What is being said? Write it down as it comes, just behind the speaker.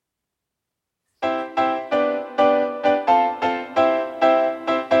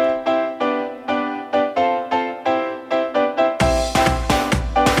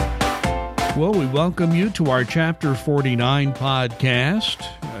welcome you to our Chapter 49 podcast.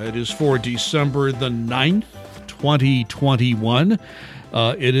 It is for December the 9th, 2021.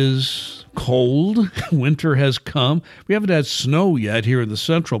 It is cold. Winter has come. We haven't had snow yet here in the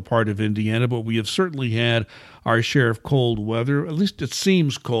central part of Indiana, but we have certainly had our share of cold weather. At least it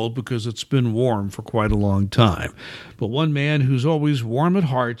seems cold because it's been warm for quite a long time. But one man who's always warm at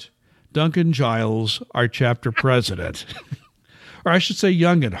heart, Duncan Giles, our chapter president. Or I should say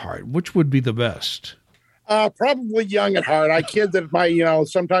young at heart. Which would be the best? Probably young at heart. I kid that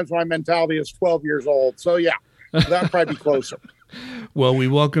sometimes my mentality is 12 years old. So yeah, that'd probably be closer. Well, we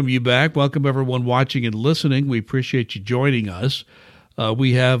welcome you back. Welcome everyone watching and listening. We appreciate you joining us.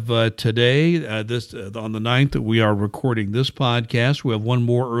 We have today, on the 9th, that we are recording this podcast. We have one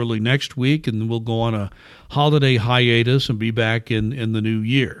more early next week, and we'll go on a holiday hiatus and be back in the new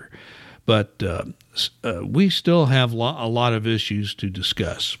year. But we still have a lot of issues to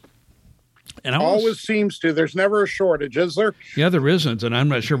discuss. And always seems to. There's never a shortage, is there? Yeah, there isn't, and I'm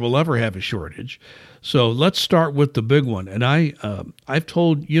not sure we'll ever have a shortage. So let's start with the big one. And I've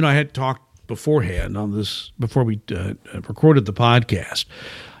told, I had talked beforehand on this before we recorded the podcast.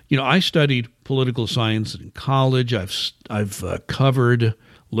 I studied political science in college. I've covered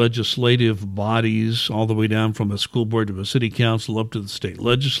legislative bodies all the way down from a school board to a city council up to the state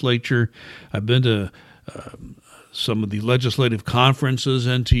legislature. I've been to some of the legislative conferences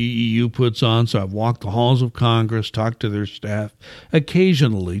NTEU puts on, so I've walked the halls of Congress, talked to their staff,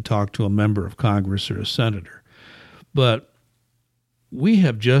 occasionally talked to a member of Congress or a senator. But we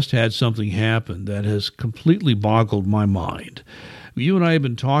have just had something happen that has completely boggled my mind. You and I have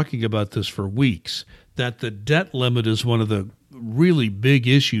been talking about this for weeks, that the debt limit is one of the really big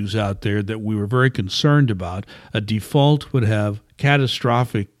issues out there that we were very concerned about. A default would have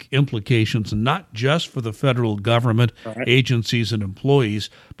catastrophic implications, not just for the federal government, agencies, and employees,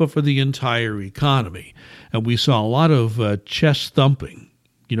 but for the entire economy. And we saw a lot of chest thumping,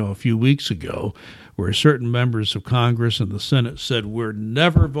 a few weeks ago, where certain members of Congress and the Senate said, we're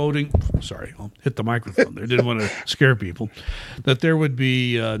never voting. Sorry, I'll hit the microphone there. Didn't want to scare people. That there would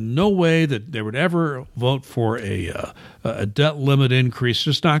be no way that they would ever vote for a debt limit increase.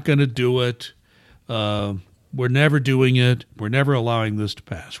 Just not going to do it. We're never doing it. We're never allowing this to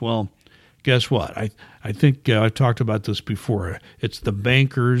pass. Well, guess what? I think I've talked about this before. It's the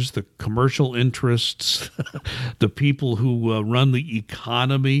bankers, the commercial interests, the people who run the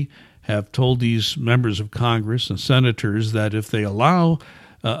economy have told these members of Congress and senators that if they allow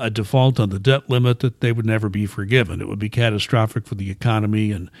a default on the debt limit, that they would never be forgiven. It would be catastrophic for the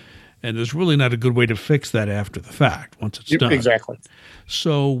economy, and there's really not a good way to fix that after the fact, once it's done. Exactly.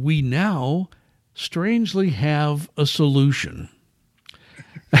 So we now strangely have a solution.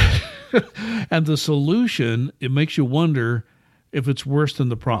 And the solution, it makes you wonder if it's worse than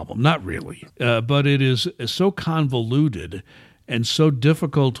the problem. Not really, but it is so convoluted and so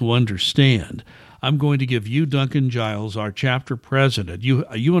difficult to understand. I'm going to give you, Duncan Giles, our chapter president. You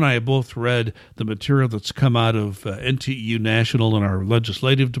and I have both read the material that's come out of NTEU National in our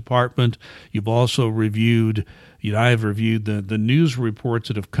legislative department. You've also reviewed, I have reviewed the news reports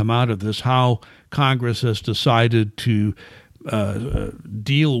that have come out of this, how Congress has decided to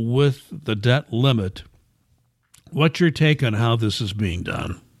deal with the debt limit. What's your take on how this is being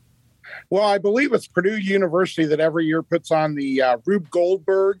done? Well, I believe it's Purdue University that every year puts on the Rube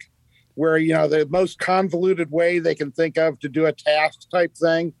Goldberg, where, the most convoluted way they can think of to do a task type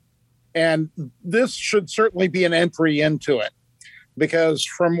thing. And this should certainly be an entry into it, because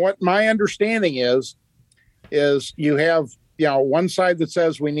from what my understanding is you have, one side that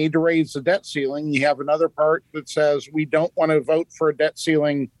says we need to raise the debt ceiling. You have another part that says we don't want to vote for a debt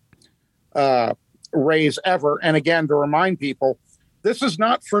ceiling raise ever. And again, to remind people, this is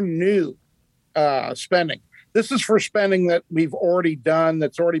not for new spending. This is for spending that we've already done,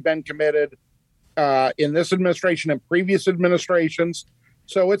 that's already been committed in this administration and previous administrations.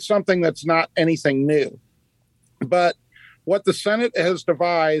 So it's something that's not anything new. But what the Senate has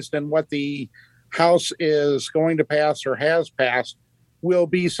devised and what the House is going to pass or has passed will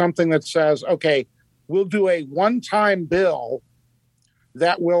be something that says, okay, we'll do a one-time bill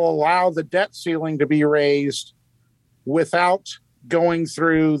that will allow the debt ceiling to be raised without going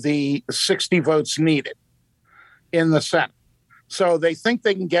through the 60 votes needed in the Senate. So they think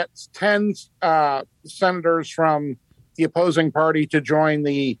they can get 10 senators from the opposing party to join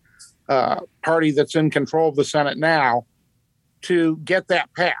the party that's in control of the Senate now to get that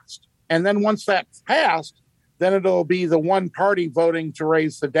passed. And then once that's passed, then it'll be the one party voting to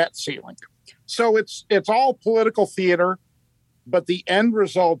raise the debt ceiling. So it's all political theater, but the end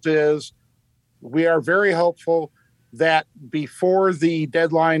result is we are very hopeful that before the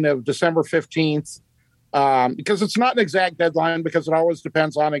deadline of December 15th, because it's not an exact deadline, because it always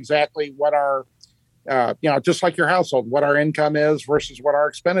depends on exactly what our, just like your household, what our income is versus what our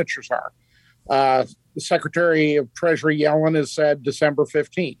expenditures are. The Secretary of Treasury Yellen has said December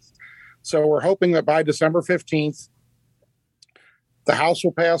 15th. So we're hoping that by December 15th, the House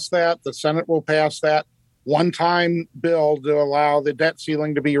will pass that, the Senate will pass that one-time bill to allow the debt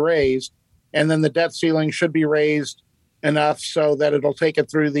ceiling to be raised. And then the debt ceiling should be raised enough so that it'll take it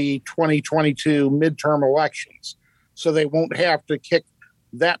through the 2022 midterm elections. So they won't have to kick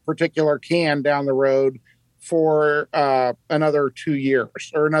that particular can down the road for another 2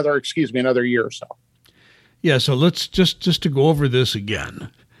 years, or another year or so. Yeah, so let's just to go over this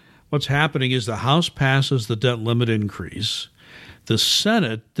again. What's happening is the House passes the debt limit increase. The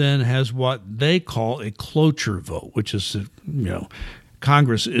Senate then has what they call a cloture vote, which is,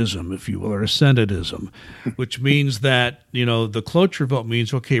 Congressism, if you will, or a Senateism, which means that, the cloture vote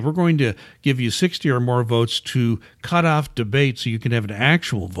means, okay, we're going to give you 60 or more votes to cut off debate so you can have an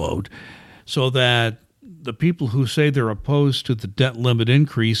actual vote, so that the people who say they're opposed to the debt limit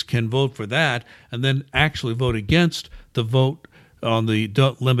increase can vote for that and then actually vote against the vote on the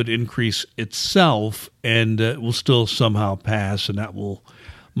debt limit increase itself, and it will still somehow pass, and that will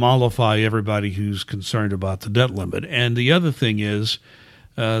mollify everybody who's concerned about the debt limit. And the other thing is,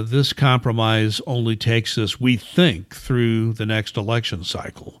 this compromise only takes us, we think, through the next election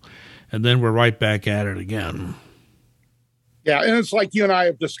cycle, and then we're right back at it again. Yeah, and it's like you and I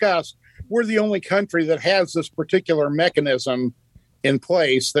have discussed, we're the only country that has this particular mechanism in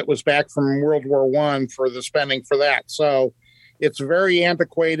place that was back from World War I for the spending for that. So it's very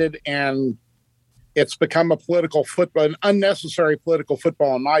antiquated, and it's become a political football, an unnecessary political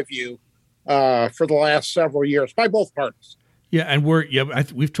football, in my view, for the last several years by both parties. Yeah, and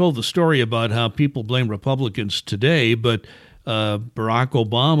we've told the story about how people blame Republicans today, but Barack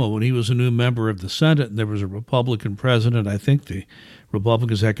Obama, when he was a new member of the Senate and there was a Republican president, I think the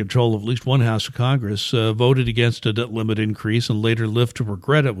Republicans had control of at least one house of Congress, voted against a debt limit increase and later lived to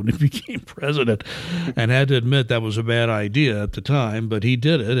regret it when he became president, and had to admit that was a bad idea at the time, but he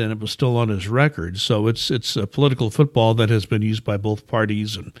did it, and it was still on his record. So it's a political football that has been used by both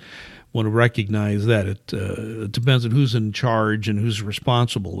parties, and want to recognize that. It depends on who's in charge and who's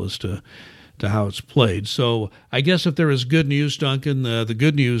responsible as to how it's played. So I guess if there is good news, Duncan, the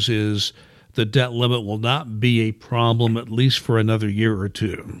good news is the debt limit will not be a problem, at least for another year or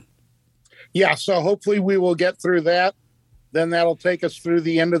two. Yeah, so hopefully we will get through that. Then that'll take us through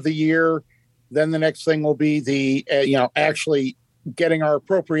the end of the year. Then the next thing will be the, actually getting our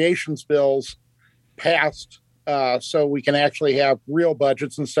appropriations bills passed so we can actually have real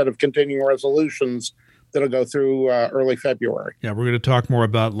budgets instead of continuing resolutions that'll go through early February. Yeah, we're going to talk more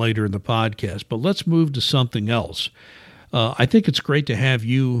about later in the podcast, but let's move to something else. I think it's great to have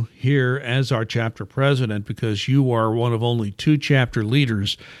you here as our chapter president, because you are one of only two chapter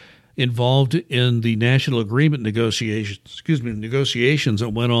leaders involved in the national agreement negotiations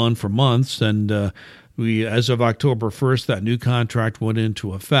that went on for months. And as of October 1st, that new contract went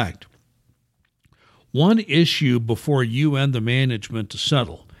into effect. One issue before you and the management to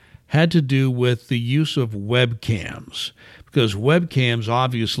settle had to do with the use of webcams, because webcams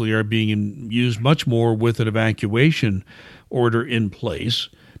obviously are being used much more with an evacuation order in place,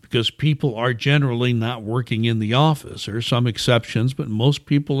 because people are generally not working in the office. There are some exceptions, but most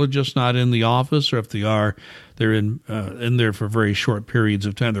people are just not in the office, or if they are, they're in there for very short periods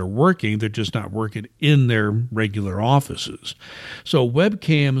of time. They're working, they're just not working in their regular offices. So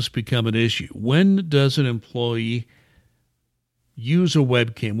webcams become an issue. When does an employee use a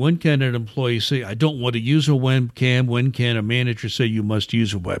webcam? When can an employee say, I don't want to use a webcam? When can a manager say you must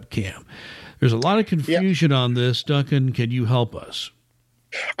use a webcam? There's a lot of confusion on this. Duncan, can you help us?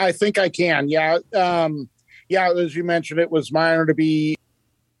 I think I can. Yeah. As you mentioned, it was my honor to be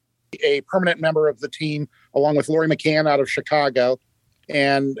a permanent member of the team, along with Lori McCann out of Chicago.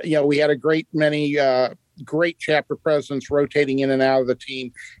 And, we had a great many great chapter presidents rotating in and out of the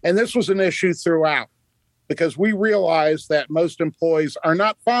team. And this was an issue throughout, because we realized that most employees are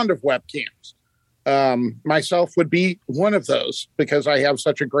not fond of webcams. Myself would be one of those, because I have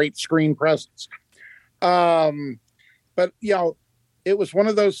such a great screen presence. But, it was one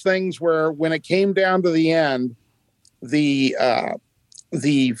of those things where when it came down to the end, the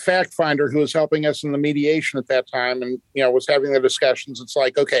fact finder who was helping us in the mediation at that time and, was having the discussions, it's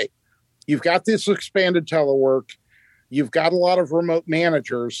like, okay, you've got this expanded telework. You've got a lot of remote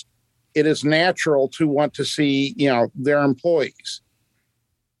managers. It is natural to want to see, their employees.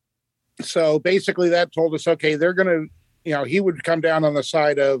 So basically that told us, okay, they're going to he would come down on the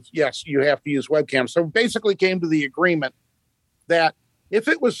side of, yes, you have to use webcam. So basically came to the agreement that if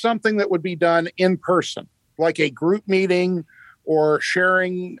it was something that would be done in person, like a group meeting or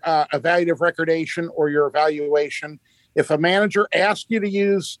sharing evaluative recordation or your evaluation, if a manager asks you to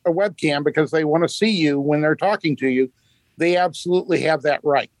use a webcam because they want to see you when they're talking to you, they absolutely have that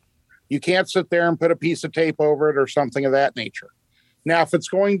right. You can't sit there and put a piece of tape over it or something of that nature. Now, if it's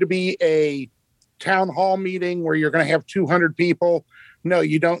going to be a town hall meeting where you're going to have 200 people, no,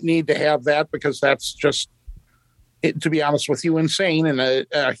 you don't need to have that, because that's just, to be honest with you, insane and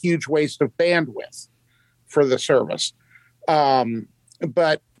a huge waste of bandwidth for the service.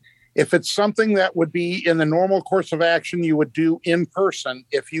 But if it's something that would be in the normal course of action you would do in person,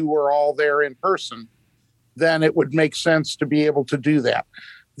 if you were all there in person, then it would make sense to be able to do that.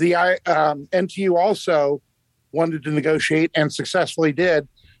 The NTU also wanted to negotiate, and successfully did,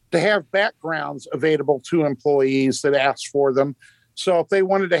 to have backgrounds available to employees that asked for them. So if they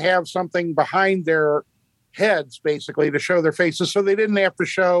wanted to have something behind their heads, basically, to show their faces, so they didn't have to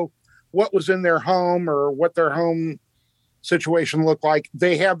show what was in their home or what their home situation looked like,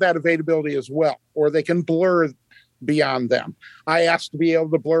 they have that availability as well, or they can blur beyond them. I asked to be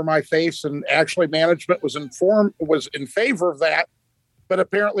able to blur my face, and actually management was in favor of that, but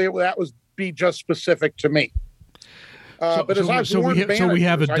apparently that was be just specific to me. But as I've warned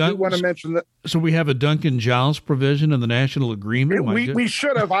managers, I do want to mention that. So we have a Duncan Giles provision in the national agreement. We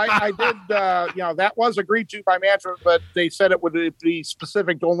should have. I did. That was agreed to by management, but they said it would be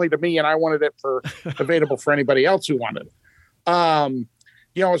specific only to me, and I wanted it available for anybody else who wanted it.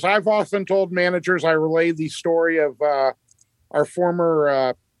 As I've often told managers, I relay the story of our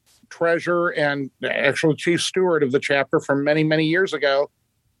former treasurer and actual chief steward of the chapter from many, many years ago,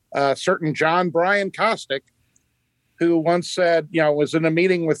 certain John Brian Kostick, who once said, was in a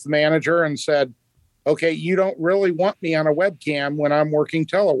meeting with the manager and said, okay, you don't really want me on a webcam when I'm working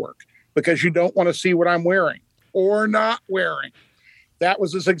telework because you don't want to see what I'm wearing or not wearing. That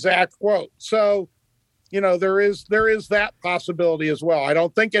was his exact quote. So, there is that possibility as well. I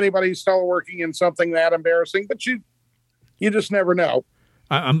don't think anybody's teleworking in something that embarrassing, but you just never know.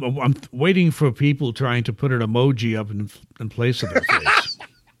 I'm waiting for people trying to put an emoji up in place of their face.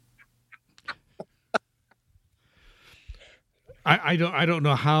 I don't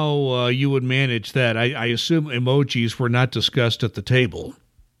know how you would manage that. I assume emojis were not discussed at the table.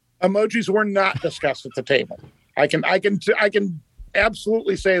 Emojis were not discussed at the table. I can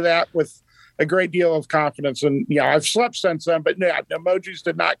absolutely say that with a great deal of confidence. And I've slept since then, but emojis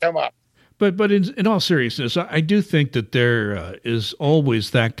did not come up. But in all seriousness, I do think that there is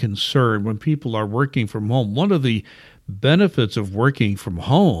always that concern when people are working from home. One of the benefits of working from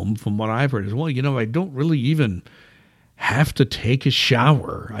home, from what I've heard, is, I don't really even have to take a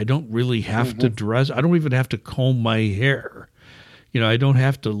shower. I don't really have to dress. I don't even have to comb my hair. I don't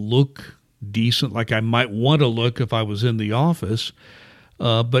have to look decent like I might want to look if I was in the office.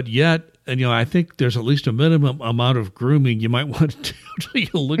 But yet, I think there's at least a minimum amount of grooming you might want to do so you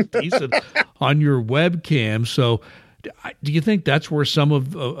look decent on your webcam. So do you think that's where some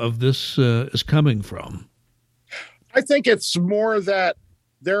of this is coming from? I think it's more that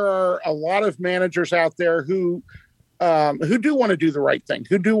there are a lot of managers out there who do want to do the right thing,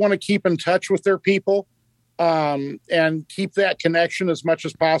 who do want to keep in touch with their people and keep that connection as much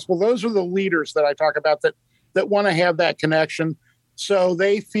as possible. Those are the leaders that I talk about that want to have that connection. So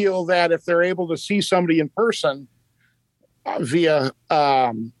they feel that if they're able to see somebody in person via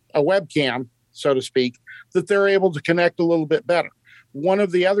a webcam, so to speak, that they're able to connect a little bit better. One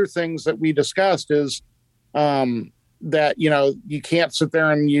of the other things that we discussed is that, you can't sit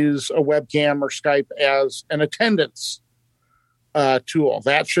there and use a webcam or Skype as an attendance tool.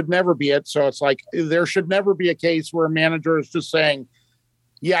 That should never be it. So it's like there should never be a case where a manager is just saying,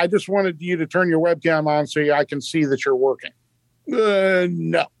 I just wanted you to turn your webcam on so I can see that you're working.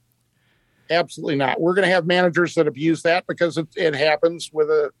 No, absolutely not. We're going to have managers that abuse that because it happens with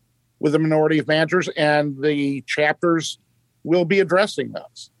a minority of managers, and the chapters will be addressing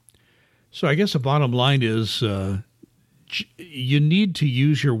those. So I guess the bottom line is you need to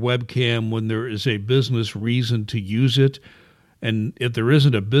use your webcam when there is a business reason to use it. And if there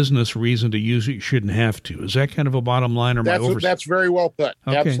isn't a business reason to use it, you shouldn't have to. Is that kind of a bottom line? Or that's very well put.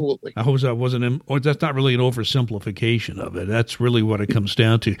 Okay. Absolutely. I hope that wasn't, or that's not really an oversimplification of it. That's really what it comes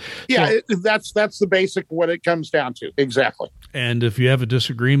down to. Yeah, that's the basic what it comes down to. Exactly. And if you have a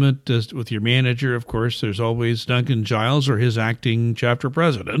disagreement with your manager, of course, there's always Duncan Giles or his acting chapter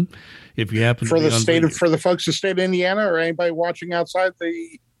president. If you happen for to be for the folks of the state of Indiana or anybody watching outside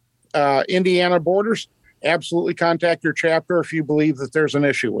the Indiana borders, absolutely contact your chapter if you believe that there's an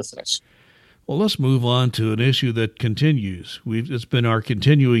issue with this. Well, let's move on to an issue that continues. It's been our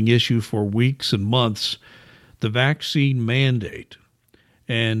continuing issue for weeks and months, the vaccine mandate.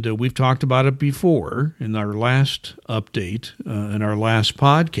 And we've talked about it before in our last update, in our last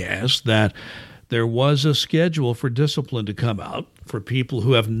podcast, that there was a schedule for discipline to come out for people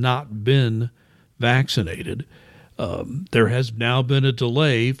who have not been vaccinated. There has now been a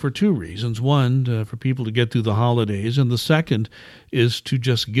delay for two reasons. One, for people to get through the holidays, and the second is to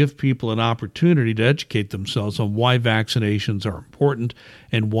just give people an opportunity to educate themselves on why vaccinations are important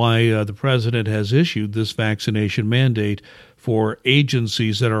and why the president has issued this vaccination mandate for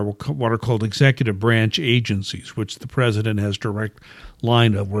agencies that are what are called executive branch agencies, which the president has direct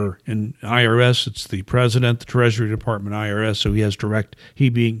line of. Where in IRS, it's the president, the Treasury Department, IRS, so he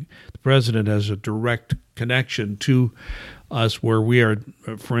being the president has a direct connection to us, where we are,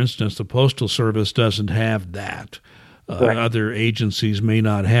 for instance, the Postal Service doesn't have that. Right. Other agencies may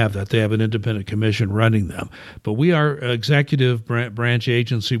not have that. They have an independent commission running them. But we are an executive branch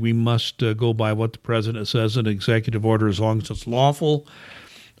agency. We must go by what the president says in executive order as long as it's lawful.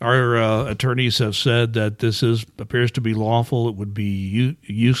 Our attorneys have said that this appears to be lawful. It would be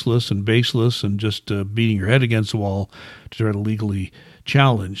useless and baseless and just beating your head against the wall to try to legally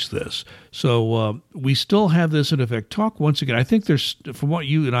challenge this. So we still have this in effect. Talk once again. I think there's, from what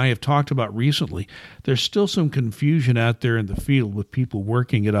you and I have talked about recently, there's still some confusion out there in the field with people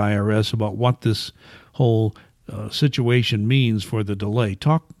working at IRS about what this whole situation means for the delay.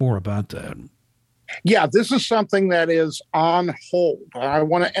 Talk more about that. Yeah, this is something that is on hold. I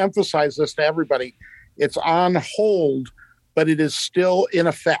want to emphasize this to everybody. It's on hold, but it is still in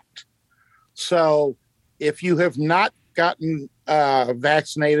effect. So if you have not gotten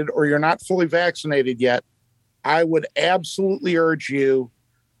vaccinated or you're not fully vaccinated yet, I would absolutely urge you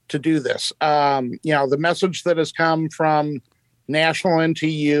to do this. The message that has come from National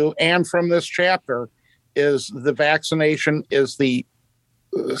NTU and from this chapter is the vaccination is the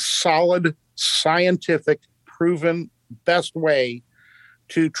solid, scientific, proven best way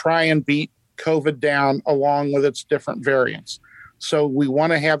to try and beat COVID down along with its different variants. So we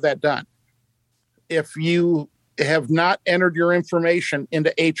want to have that done. If you have not entered your information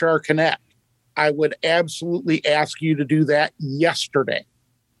into HR Connect, I would absolutely ask you to do that yesterday,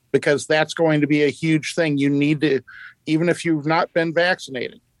 because that's going to be a huge thing. You need to, even if you've not been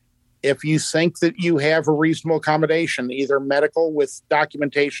vaccinated, if you think that you have a reasonable accommodation, either medical with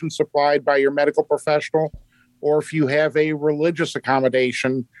documentation supplied by your medical professional, or if you have a religious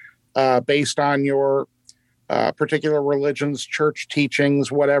accommodation based on your particular religion's church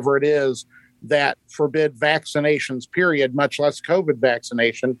teachings, whatever it is, that forbid vaccinations, period, much less COVID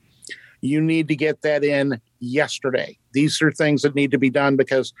vaccination, you need to get that in yesterday. These are things that need to be done,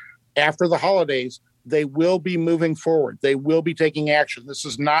 because after the holidays, they will be moving forward. They will be taking action. This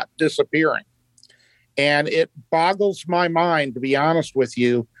is not disappearing. And it boggles my mind, to be honest with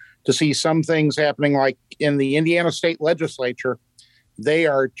you, to see some things happening like in the Indiana State Legislature. They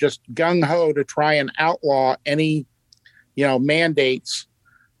are just gung-ho to try and outlaw any, mandates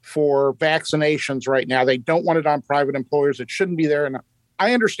for vaccinations right now. They don't want it on private employers. It shouldn't be there. And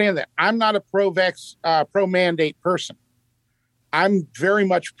I understand that. I'm not a pro-mandate person. I'm very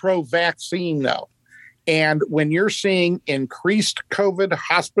much pro-vaccine, though. And when you're seeing increased COVID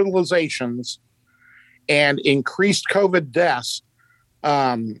hospitalizations and increased COVID deaths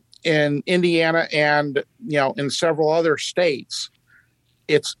in Indiana and, in several other states,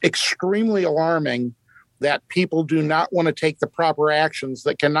 it's extremely alarming that people do not want to take the proper actions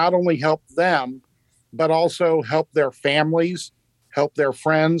that can not only help them, but also help their families, help their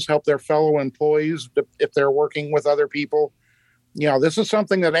friends, help their fellow employees if they're working with other people. This is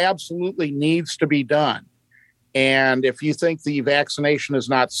something that absolutely needs to be done. And if you think the vaccination is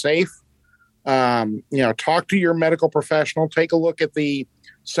not safe, talk to your medical professional. Take a look at the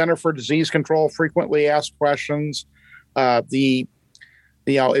Center for Disease Control frequently asked questions.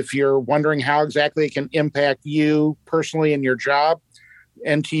 If you're wondering how exactly it can impact you personally in your job,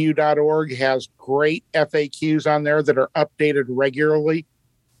 NTU.org has great FAQs on there that are updated regularly.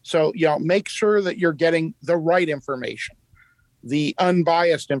 So, make sure that you're getting the right information, the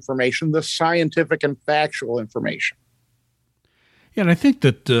unbiased information, the scientific and factual information. Yeah, and I think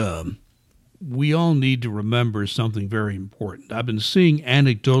that we all need to remember something very important. I've been seeing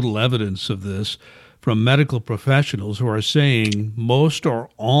anecdotal evidence of this from medical professionals who are saying most or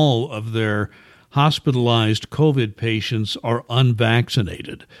all of their hospitalized COVID patients are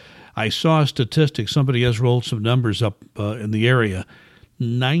unvaccinated. I saw a statistic, somebody has rolled some numbers up in the area.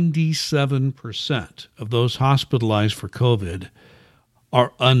 97% of those hospitalized for COVID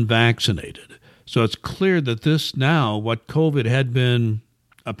are unvaccinated. So it's clear that this now, what COVID had been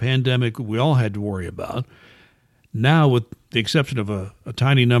a pandemic we all had to worry about. Now, with the exception of a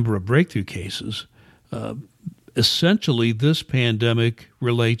tiny number of breakthrough cases, essentially this pandemic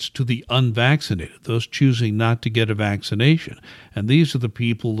relates to the unvaccinated, those choosing not to get a vaccination. And these are the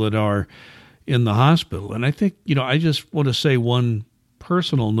people that are in the hospital. And I think, I just want to say one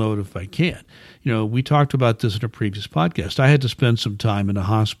personal note if I can. We talked about this in a previous podcast. I had to spend some time in a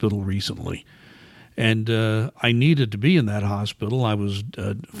hospital recently. And I needed to be in that hospital. I was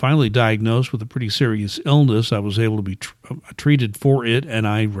finally diagnosed with a pretty serious illness. I was able to be treated for it, and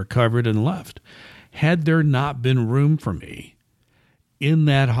I recovered and left. Had there not been room for me in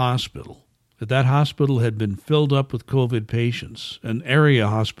that hospital, if that hospital had been filled up with COVID patients, and area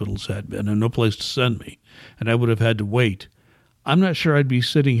hospitals had been, and no place to send me, and I would have had to wait, I'm not sure I'd be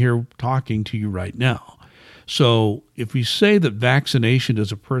sitting here talking to you right now. So if we say that vaccination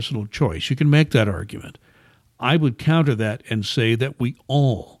is a personal choice, you can make that argument. I would counter that and say that we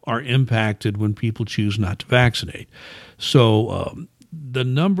all are impacted when people choose not to vaccinate. So the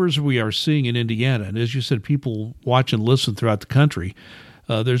numbers we are seeing in Indiana, and as you said, people watch and listen throughout the country,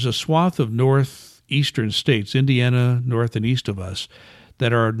 there's a swath of northeastern states, Indiana, north and east of us,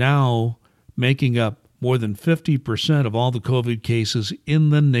 that are now making up more than 50% of all the COVID cases in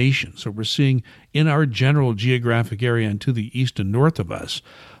the nation. So we're seeing in our general geographic area and to the east and north of us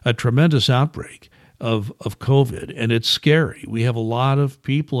a tremendous outbreak of COVID, and it's scary. We have a lot of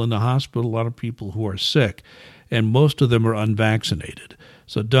people in the hospital, a lot of people who are sick, and most of them are unvaccinated.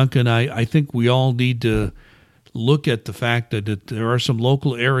 So, Duncan, I think we all need to look at the fact that there are some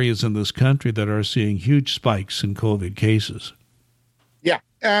local areas in this country that are seeing huge spikes in COVID cases. Yeah,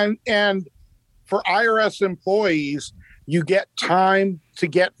 and for IRS employees, you get time to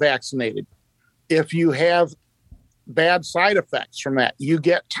get vaccinated. If you have bad side effects from that, you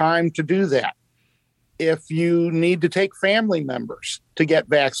get time to do that. If you need to take family members to get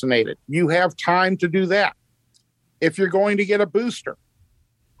vaccinated, you have time to do that. If you're going to get a booster,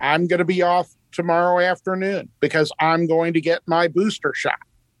 I'm going to be off tomorrow afternoon because I'm going to get my booster shot.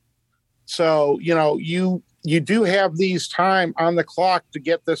 So, you do have these time on the clock to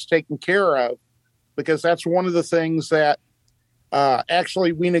get this taken care of, because that's one of the things that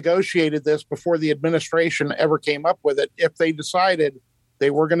actually we negotiated this before the administration ever came up with it. If they decided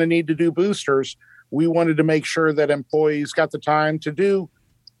they were going to need to do boosters, we wanted to make sure that employees got the time to do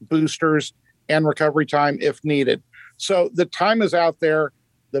boosters and recovery time if needed. So the time is out there.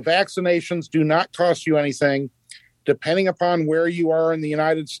 The vaccinations do not cost you anything. Depending upon where you are in the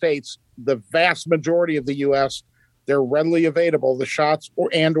United States, the vast majority of the U.S., they're readily available, the shots or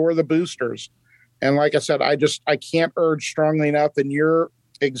the boosters. And like I said, I can't urge strongly enough. And your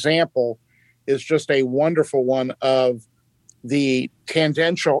example is just a wonderful one of the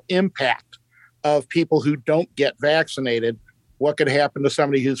tangential impact of people who don't get vaccinated. What could happen to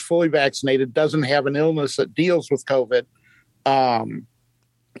somebody who's fully vaccinated, doesn't have an illness that deals with COVID,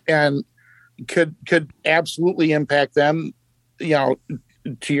 and could absolutely impact them,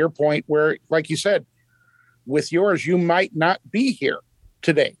 to your point where, like you said, with yours, you might not be here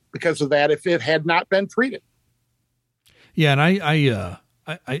today because of that if it had not been treated. Yeah, and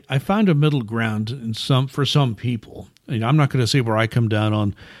I found a middle ground for some people. I'm not going to say where I come down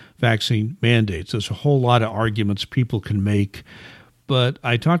on vaccine mandates. There's a whole lot of arguments people can make. But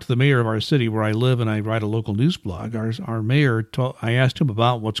I talked to the mayor of our city where I live, and I write a local news blog. Our mayor, I asked him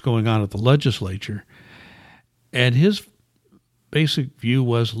about what's going on at the legislature, and his basic view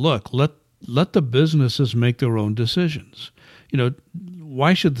was, look, let the businesses make their own decisions.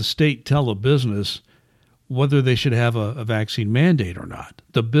 Why should the state tell a business whether they should have a vaccine mandate or not?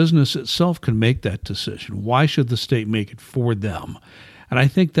 The business itself can make that decision. Why should the state make it for them? And I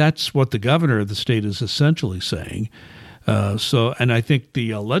think that's what the governor of the state is essentially saying. And I think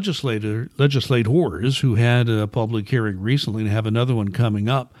the legislators who had a public hearing recently and have another one coming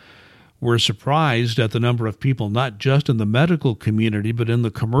up were surprised at the number of people, not just in the medical community, but in the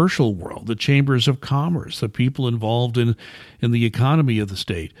commercial world, the chambers of commerce, the people involved in the economy of the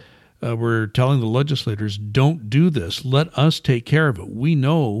state. We're telling the legislators, don't do this. Let us take care of it. We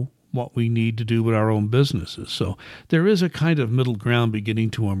know what we need to do with our own businesses. So there is a kind of middle ground beginning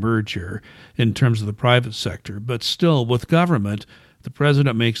to emerge here in terms of the private sector. But still, with government, the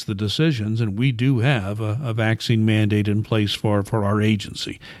president makes the decisions, and we do have a vaccine mandate in place for our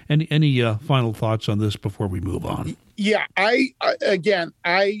agency. Any final thoughts on this before we move on? Yeah, I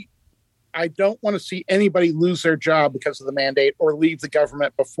don't want to see anybody lose their job because of the mandate or leave the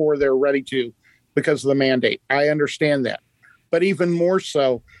government before they're ready to because of the mandate. I understand that. But even more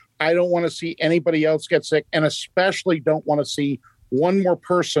so, I don't want to see anybody else get sick, and especially don't want to see one more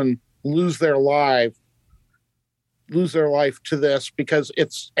person lose their life lose their life to this because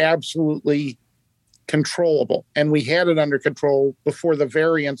it's absolutely controllable. And we had it under control before the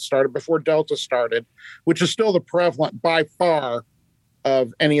variant started, before Delta started, which is still the prevalent by far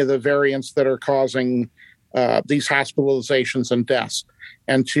of any of the variants that are causing these hospitalizations and deaths.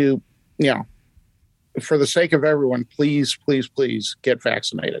 And to, for the sake of everyone, please, please, please get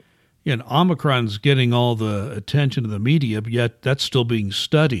vaccinated. And Omicron's getting all the attention of the media, but yet that's still being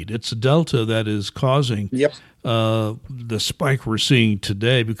studied. It's Delta that is causing the spike we're seeing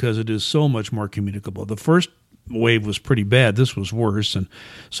today because it is so much more communicable. The first wave was pretty bad. This was worse. And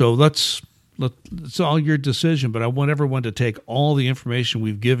so it's all your decision, but I want everyone to take all the information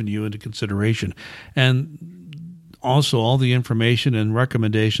we've given you into consideration. And also all the information and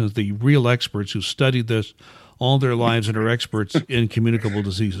recommendations, the real experts who studied this all their lives and are experts in communicable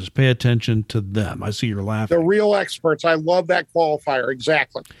diseases. Pay attention to them. I see you're laughing. The real experts. I love that qualifier.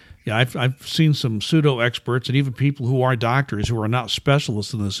 Exactly. Yeah, I've seen some pseudo-experts and even people who are doctors who are not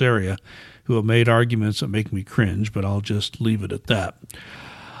specialists in this area who have made arguments that make me cringe, but I'll just leave it at that.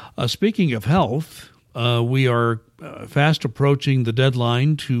 Speaking of health, we are fast approaching the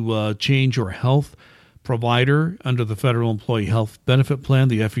deadline to change your health provider under the Federal Employee Health Benefit Plan,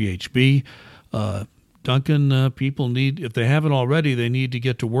 the FEHB. Duncan, people need, if they haven't already, they need to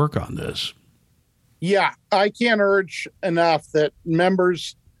get to work on this. Yeah, I can't urge enough that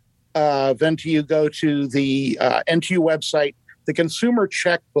members of NTU go to the NTU website. The consumer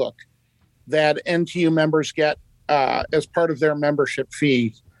checkbook that NTU members get as part of their membership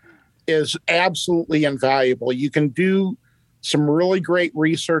fee is absolutely invaluable. You can do some really great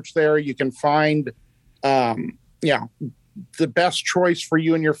research there. You can find, the best choice for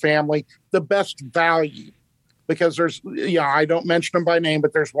you and your family, the best value, because there's, I don't mention them by name,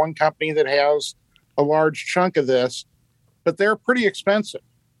 but there's one company that has a large chunk of this, but they're pretty expensive.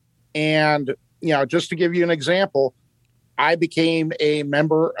 And, just to give you an example, I became a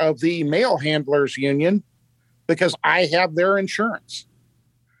member of the Mail Handlers Union because I have their insurance.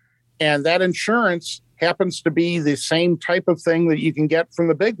 And that insurance happens to be the same type of thing that you can get from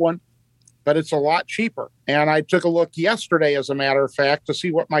the big one, but it's a lot cheaper. And I took a look yesterday, as a matter of fact, to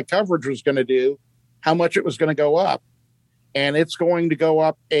see what my coverage was going to do, how much it was going to go up. And it's going to go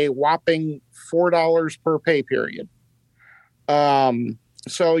up a whopping $4 per pay period.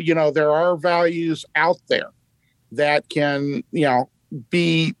 So, there are values out there that can,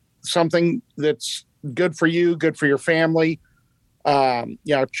 be something that's good for you, good for your family.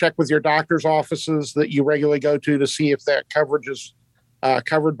 Check with your doctor's offices that you regularly go to see if that coverage is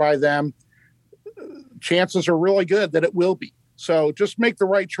covered by them. Chances are really good that it will be. So just make the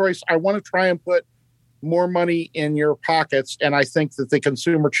right choice. I want to try and put more money in your pockets. And I think that the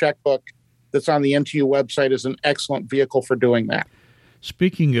consumer checkbook that's on the NTU website is an excellent vehicle for doing that.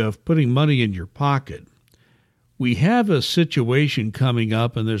 Speaking of putting money in your pocket, we have a situation coming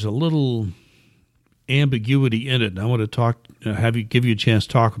up and there's a little ambiguity in it. And I want to give you a chance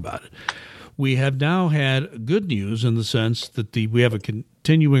to talk about it. We have now had good news in the sense that we have a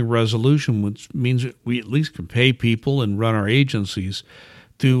continuing resolution, which means that we at least can pay people and run our agencies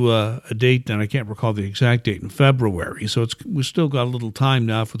through a date, and I can't recall the exact date, in February. So we've still got a little time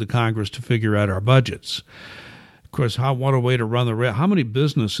now for the Congress to figure out our budgets. Of course, what a way to run how many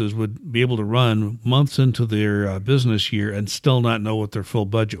businesses would be able to run months into their business year and still not know what their full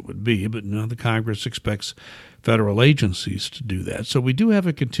budget would be? But the Congress expects federal agencies to do that. So we do have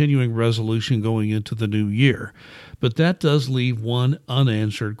a continuing resolution going into the new year. But that does leave one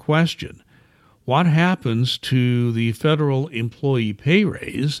unanswered question. What happens to the federal employee pay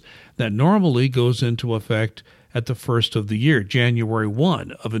raise that normally goes into effect at the first of the year, January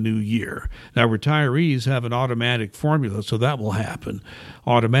 1 of a new year? Now, retirees have an automatic formula, so that will happen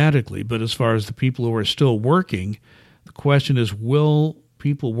automatically. But as far as the people who are still working, the question is, will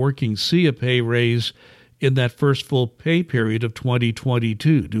people working see a pay raise in that first full pay period of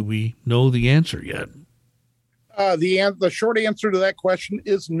 2022? Do we know the answer yet? The short answer to that question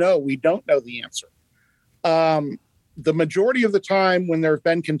is no, we don't know the answer. The majority of the time when there have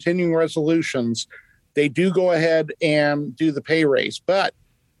been continuing resolutions, they do go ahead and do the pay raise. But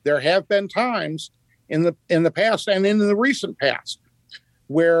there have been times in the past and in the recent past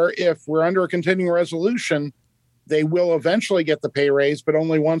where if we're under a continuing resolution, they will eventually get the pay raise, but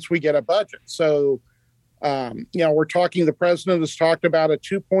only once we get a budget. So, we're talking, the president has talked about a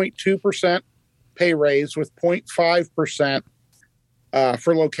 2.2% pay raise with 0.5%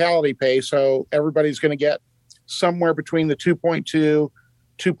 for locality pay. So everybody's going to get somewhere between the 2.2,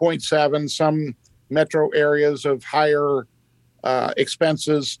 2.7, some metro areas of higher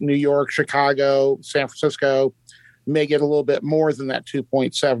expenses, New York, Chicago, San Francisco, may get a little bit more than that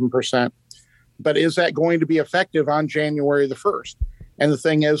 2.7%. But is that going to be effective on January the 1st? And the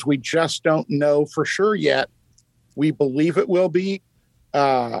thing is, we just don't know for sure yet. We believe it will be,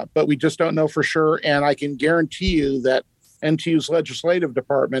 but we just don't know for sure. And I can guarantee you that NTU's legislative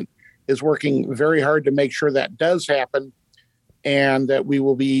department is working very hard to make sure that does happen, and that we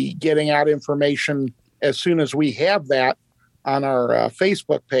will be getting out information as soon as we have that on our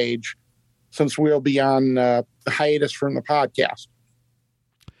Facebook page, since we'll be on hiatus from the podcast.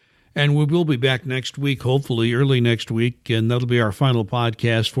 And we will be back next week, hopefully early next week, and that'll be our final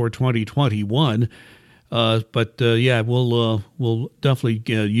podcast for 2021. We'll definitely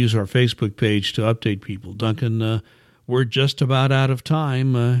use our Facebook page to update people. Duncan, we're just about out of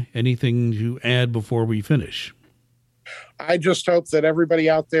time. Anything to add before we finish? I just hope that everybody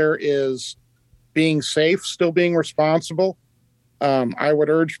out there is being safe, still being responsible. I would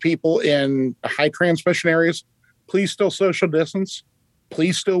urge people in high transmission areas, please still social distance.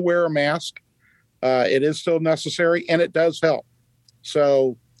 Please still wear a mask. It is still necessary, and it does help.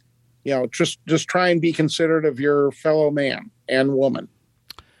 So, just try and be considerate of your fellow man and woman.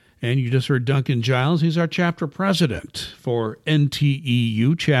 And you just heard Duncan Giles. He's our chapter president for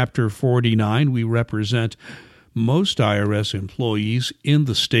NTEU Chapter 49. We represent most IRS employees in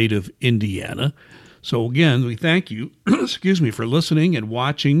the state of Indiana. So again, we thank you, for listening and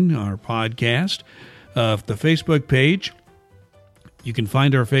watching our podcast. The Facebook page, you can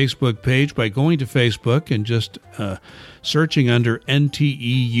find our Facebook page by going to Facebook and just searching under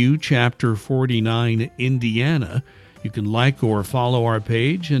NTEU Chapter 49 Indiana. You can like or follow our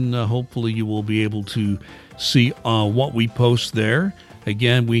page, and hopefully you will be able to see what we post there.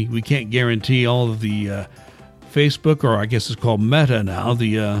 Again, we can't guarantee all of the Facebook, or I guess it's called Meta now,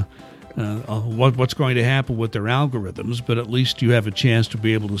 what's going to happen with their algorithms, but at least you have a chance to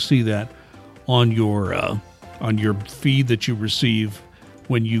be able to see that on your feed that you receive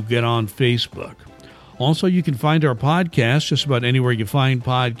when you get on Facebook. Also, you can find our podcast just about anywhere you find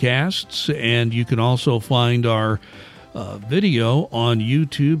podcasts, and you can also find our video on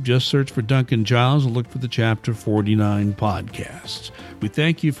YouTube. Just search for Duncan Giles and look for the Chapter 49 podcasts. We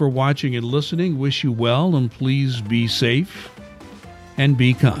thank you for watching and listening, wish you well, and please be safe and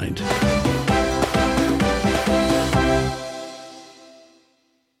be kind.